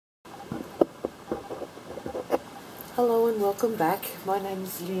Hello and welcome back. My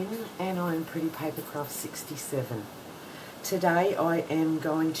name's Lynn and I'm Pretty Papercraft 67. Today I am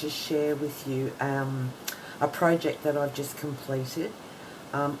going to share with you a project that I've just completed.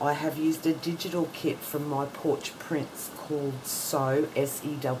 I have used a digital kit from My Porch Prints called Sew,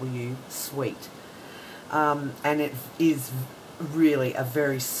 S-E-W, Sweet. And it is really a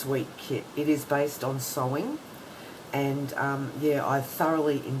very sweet kit. It is based on sewing. And yeah, I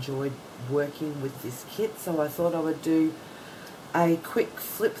thoroughly enjoyed working with this kit, so I thought I would do a quick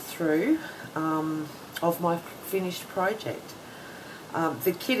flip through of my finished project.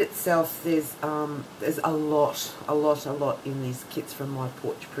 The kit itself, there's a lot in these kits from My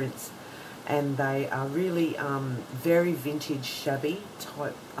Porch Prints, and they are really very vintage, shabby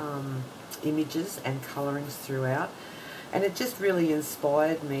type images and colourings throughout, and it just really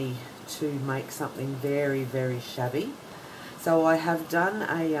inspired me to make something very, very shabby. So I have done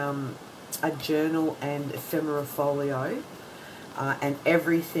a journal and ephemera folio, and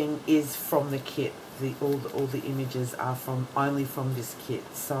everything is from the kit. All the images are only from this kit.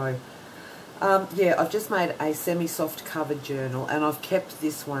 So yeah, I've just made a semi-soft cover journal, and I've kept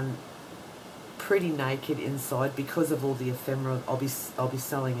this one pretty naked inside because of all the ephemera. I'll be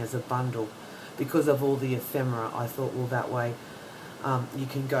selling as a bundle because of all the ephemera. I thought, well, that way you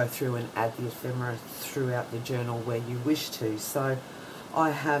can go through and add the ephemera throughout the journal where you wish to. So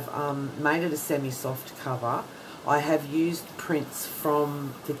I have made it a semi-soft cover. I have used prints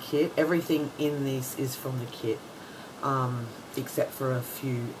from the kit. Everything in this is from the kit, except for a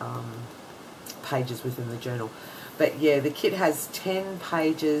few pages within the journal. But yeah, the kit has 10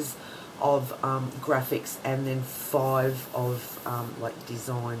 pages of graphics and then 5 of like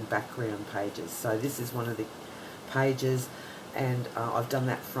design background pages. So this is one of the pages, and I've done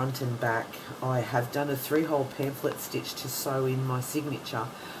that front and back. I have done a 3-hole pamphlet stitch to sew in my signature,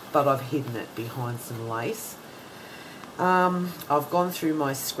 but I've hidden it behind some lace. I've gone through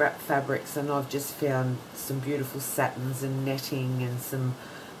my scrap fabrics and I've just found some beautiful satins and netting and some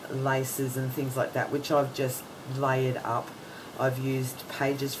laces and things like that, which I've just layered up. I've used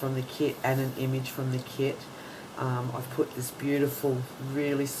pages from the kit and an image from the kit. I've put this beautiful,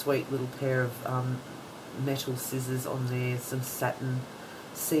 really sweet little pair of metal scissors on there, some satin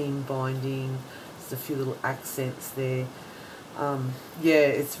seam binding, just a few little accents there. Yeah,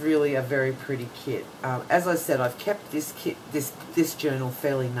 it's really a very pretty kit. As I said, I've kept this kit, this journal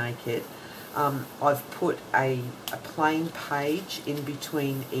fairly naked. I've put a plain page in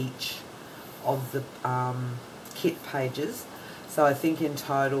between each of the kit pages. So I think in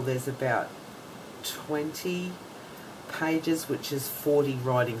total there's about 20 pages, which is 40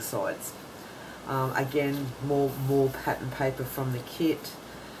 writing sides. Again, more pattern paper from the kit.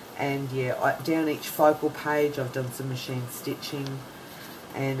 And yeah, down each focal page I've done some machine stitching,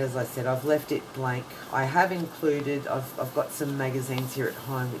 and as I said, I've left it blank. I have included, I've got some magazines here at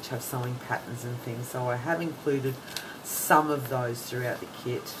home which have sewing patterns and things, so I have included some of those throughout the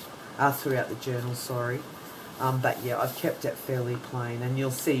kit, throughout the journal, sorry. But yeah, I've kept it fairly plain, and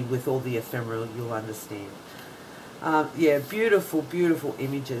you'll see with all the ephemera, you'll understand. Yeah, beautiful, beautiful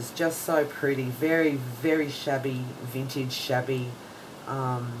images, just so pretty, very, very shabby, vintage shabby.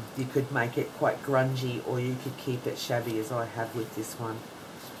 You could make it quite grungy, or you could keep it shabby as I have with this one.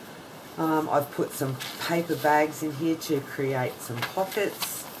 I've put some paper bags in here to create some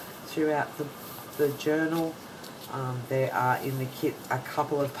pockets throughout the journal. There are in the kit a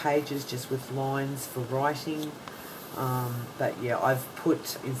couple of pages just with lines for writing. But yeah, I've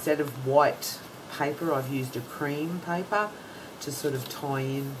put, instead of white paper, I've used a cream paper to sort of tie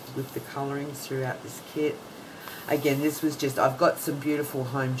in with the colourings throughout this kit. Again, this was just, I've got some beautiful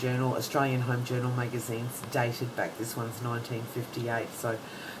home journal, Australian home journal magazines dated back. This one's 1958. So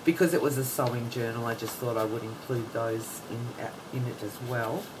because it was a sewing journal, I just thought I would include those in it as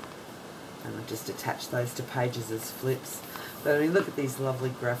well. And I just attached those to pages as flips. But I mean, look at these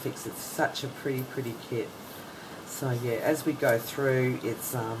lovely graphics. It's such a pretty, pretty kit. So yeah, as we go through,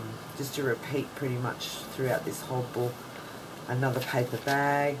 it's just a repeat pretty much throughout this whole book. Another paper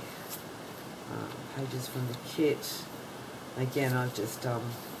bag. Pages from the kit. Again, I've just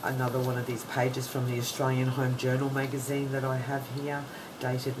another one of these pages from the Australian Home Journal magazine that I have here,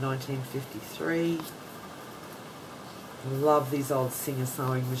 dated 1953. I love these old Singer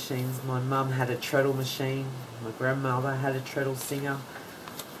sewing machines. My mum had a treadle machine. My grandmother had a treadle Singer.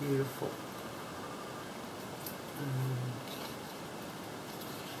 Beautiful.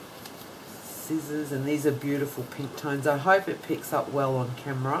 Scissors, and these are beautiful pink tones. I hope it picks up well on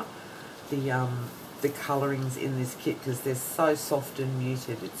camera, the colourings in this kit, because they're so soft and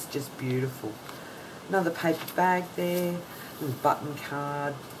muted. It's just beautiful. Another paper bag there, little button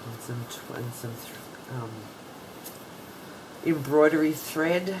card, and some embroidery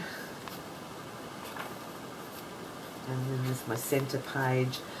thread. And then there's my centre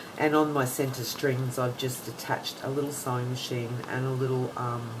page. And on my centre strings, I've just attached a little sewing machine and a little,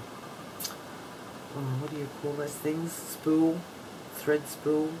 what do you call those things? Spool, thread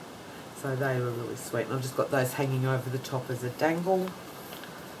spool. So they were really sweet. And I've just got those hanging over the top as a dangle.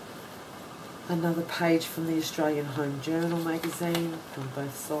 Another page from the Australian Home Journal magazine on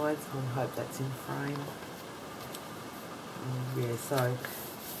both sides. I hope that's in frame. Yeah, so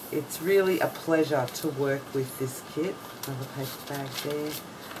it's really a pleasure to work with this kit. Another paper bag there.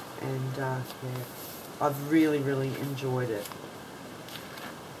 And yeah, I've really enjoyed it.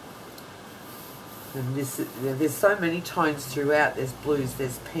 And there's so many tones throughout. There's blues,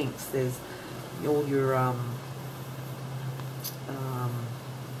 there's pinks, there's all your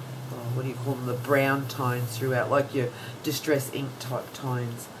what do you call them, the brown tones throughout, like your distress ink type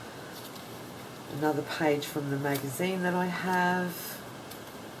tones. Another page from the magazine that I have.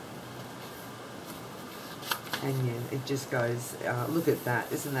 And yeah, it just goes, look at that,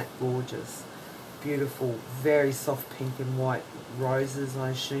 isn't that gorgeous? Beautiful, very soft pink and white roses, I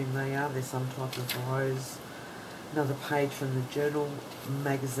assume they are. They're some type of rose. Another page from the journal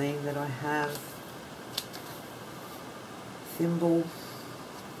magazine that I have. Thimble,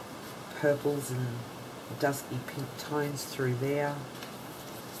 purples and dusky pink tones through there.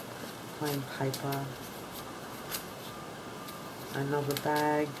 Plain paper. Another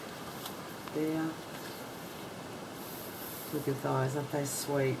bag there. Look at those, aren't they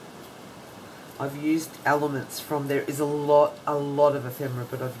sweet? I've used elements from, there is a lot of ephemera,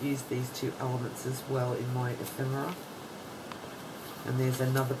 but I've used these two elements as well in my ephemera. And there's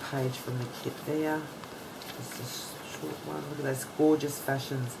another page from the kit there. Just a short one. Look at those gorgeous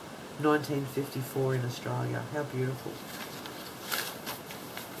fashions. 1954 in Australia. How beautiful.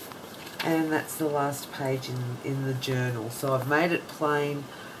 And that's the last page in the journal. So I've made it plain.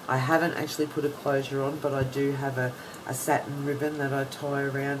 I haven't actually put a closure on, but I do have a satin ribbon that I tie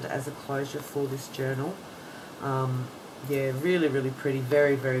around as a closure for this journal. Yeah, really pretty,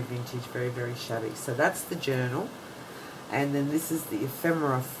 very vintage, very shabby. So that's the journal, and then this is the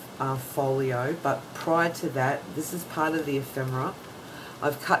ephemera folio. But prior to that, this is part of the ephemera.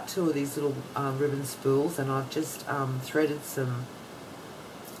 I've cut two of these little ribbon spools, and I've just threaded some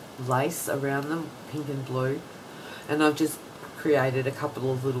lace around them, pink and blue, and I've just created a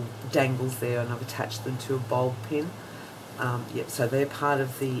couple of little dangles there, and I've attached them to a bulb pin. Yep, so they're part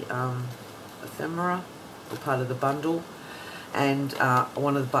of the ephemera, or part of the bundle. And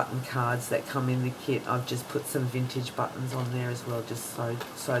one of the button cards that come in the kit, I've just put some vintage buttons on there as well, just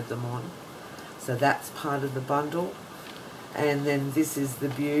sewed them on. So that's part of the bundle. And then this is the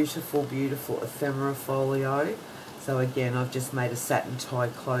beautiful ephemera folio. So again, I've just made a satin tie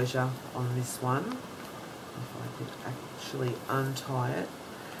closure on this one. If I could actually untie it.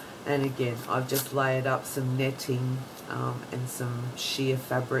 And again, I've just layered up some netting and some sheer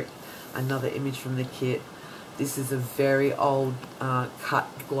fabric. Another image from the kit. This is a very old cut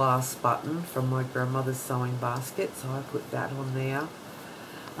glass button from my grandmother's sewing basket, so I put that on there.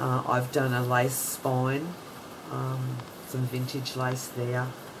 I've done a lace spine, some vintage lace there.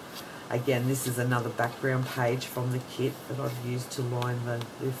 Again, this is another background page from the kit that I've used to line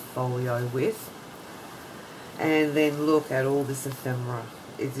the folio with. And then look at all this ephemera.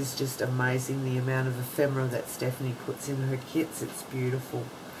 It is just amazing, the amount of ephemera that Stephanie puts in her kits. It's beautiful.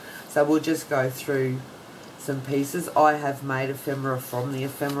 So we'll just go through some pieces. I have made ephemera from the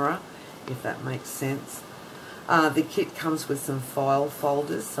ephemera, if that makes sense. The kit comes with some file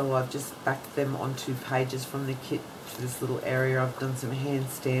folders, so I've just backed them onto pages from the kit to this little area. I've done some hand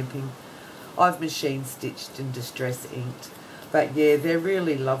stamping. I've machine stitched and distress inked. But yeah, they're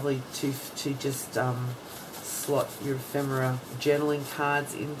really lovely to just slot your ephemera journaling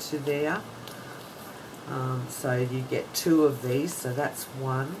cards into there. So you get two of these, so that's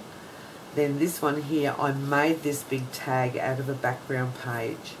one. Then this one here, I made this big tag out of a background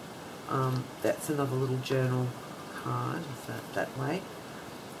page. That's another little journal card, that way,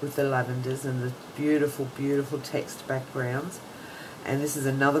 with the lavenders and the beautiful text backgrounds. And this is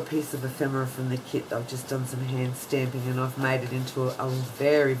another piece of ephemera from the kit. I've just done some hand stamping, and I've made it into a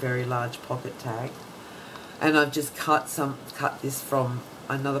very large pocket tag. And I've just cut this from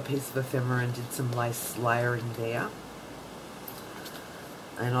another piece of ephemera and did some lace layering there.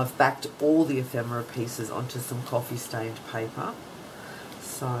 And I've backed all the ephemera pieces onto some coffee stained paper.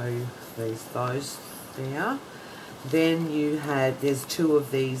 So those there. Then there's two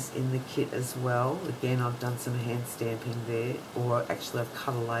of these in the kit as well. Again, I've done some hand stamping there, or actually I've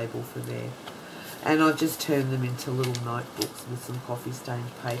cut a label for there. And I've just turned them into little notebooks with some coffee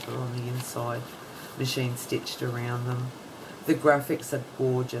stained paper on the inside, machine stitched around them. The graphics are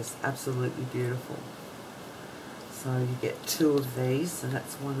gorgeous, absolutely beautiful. So you get 2 of these, and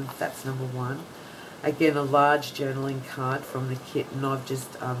that's number 1. Again, a large journaling card from the kit, and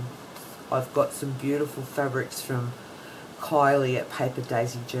I've got some beautiful fabrics from Kylie at Paper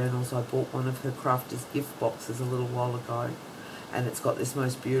Daisy Journals. I bought one of her crafters gift boxes a little while ago, and it's got this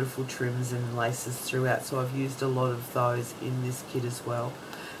most beautiful trims and laces throughout, so I've used a lot of those in this kit as well.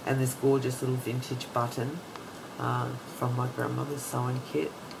 And this gorgeous little vintage button from my grandmother's sewing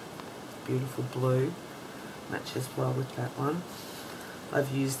kit, beautiful blue, matches well with that one.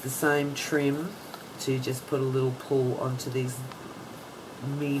 I've used the same trim to just put a little pull onto these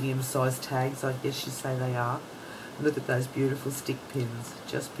medium-sized tags, I guess you say they are. Look at those beautiful stick pins,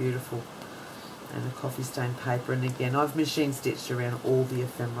 just beautiful. And a coffee stain paper, and again I've machine stitched around all the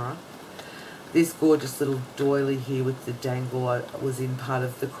ephemera. This gorgeous little doily here with the dangle was in part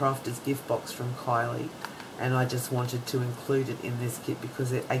of the crafter's gift box from Kylie, and I just wanted to include it in this kit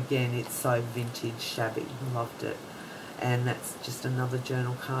because again it's so vintage shabby. Loved it. And that's just another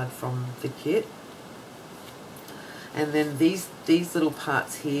journal card from the kit. And then these little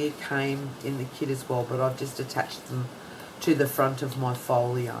parts here came in the kit as well, but I've just attached them to the front of my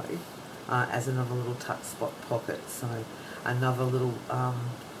folio as another little tuck spot pocket. So another little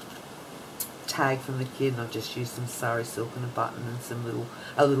tag from the kit, and I've just used some sari silk and a button and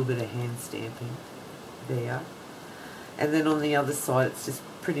a little bit of hand stamping there. And then on the other side it's just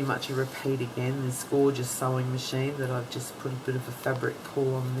pretty much a repeat again, this gorgeous sewing machine that I've just put a bit of a fabric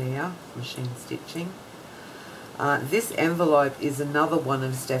pull on there, machine stitching. This envelope is another one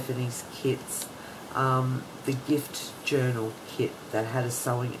of Stephanie's kits, the gift journal kit that had a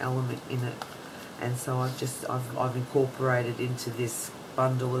sewing element in it, and so I've incorporated into this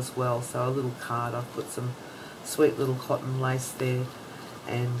bundle as well. So a little card, I've put some sweet little cotton lace there,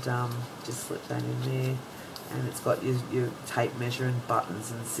 and just slip that in there, and it's got your tape measure and buttons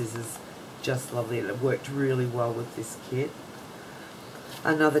and scissors, just lovely. It worked really well with this kit.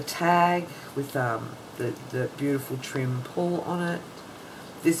 Another tag with the beautiful trim pull on it.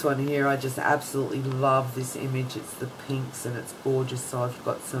 This one here, I just absolutely love this image. It's the pinks and it's gorgeous. So I've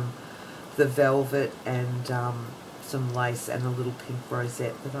got the velvet and some lace and a little pink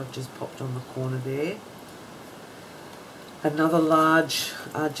rosette that I've just popped on the corner there. Another large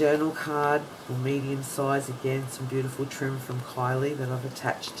journal card, or medium size, again some beautiful trim from Kylie that I've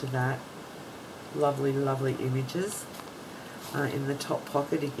attached to that. Lovely, lovely images. In the top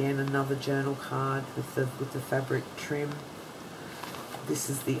pocket, again another journal card with the fabric trim. This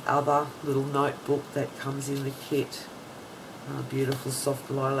is the other little notebook that comes in the kit. Beautiful soft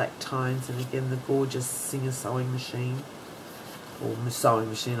lilac tones, and again the gorgeous Singer sewing machine. Or sewing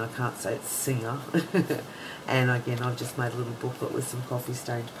machine, I can't say it's Singer. And again I've just made a little booklet with some coffee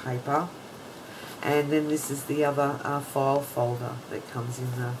stained paper. And then this is the other file folder that comes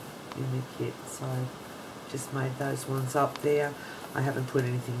in the kit. So just made those ones up there. I haven't put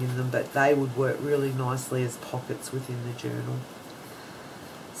anything in them, but they would work really nicely as pockets within the journal.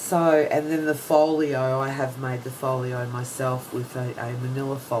 So, and then the folio, I have made the folio myself with a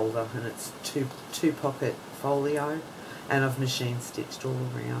manila folder, and it's two pocket folio, and I've machine stitched all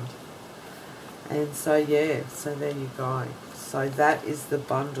around. And so yeah, so there you go. So that is the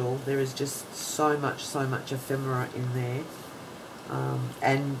bundle. There is just so much ephemera in there,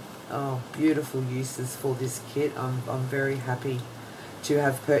 and beautiful uses for this kit. I'm very happy to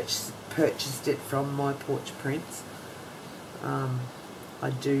have purchased it from My Porch Prints. I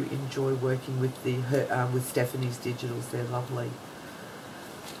do enjoy working with with Stephanie's digitals. They're lovely.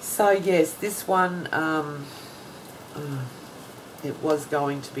 So yes, this one it was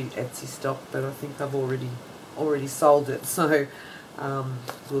going to be Etsy stock, but I think I've already sold it. So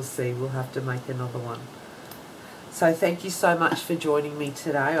we'll see. We'll have to make another one. So thank you so much for joining me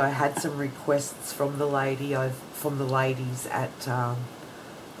today. I had some requests from the ladies at the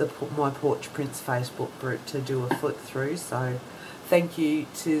My Porch Prints Facebook group to do a flip through. So thank you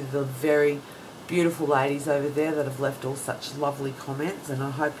to the very beautiful ladies over there that have left all such lovely comments, and I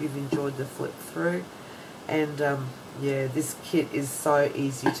hope you've enjoyed the flip through. And yeah, this kit is so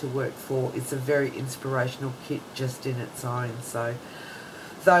easy to work for. It's a very inspirational kit just in its own. So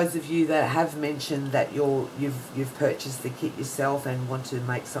those of you that have mentioned that you've purchased the kit yourself and want to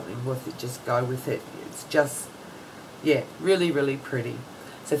make something worth it, just go with it. It's just, yeah, really, really pretty.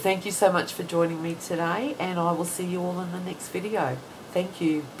 So thank you so much for joining me today, and I will see you all in the next video. Thank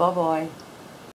you. Bye-bye.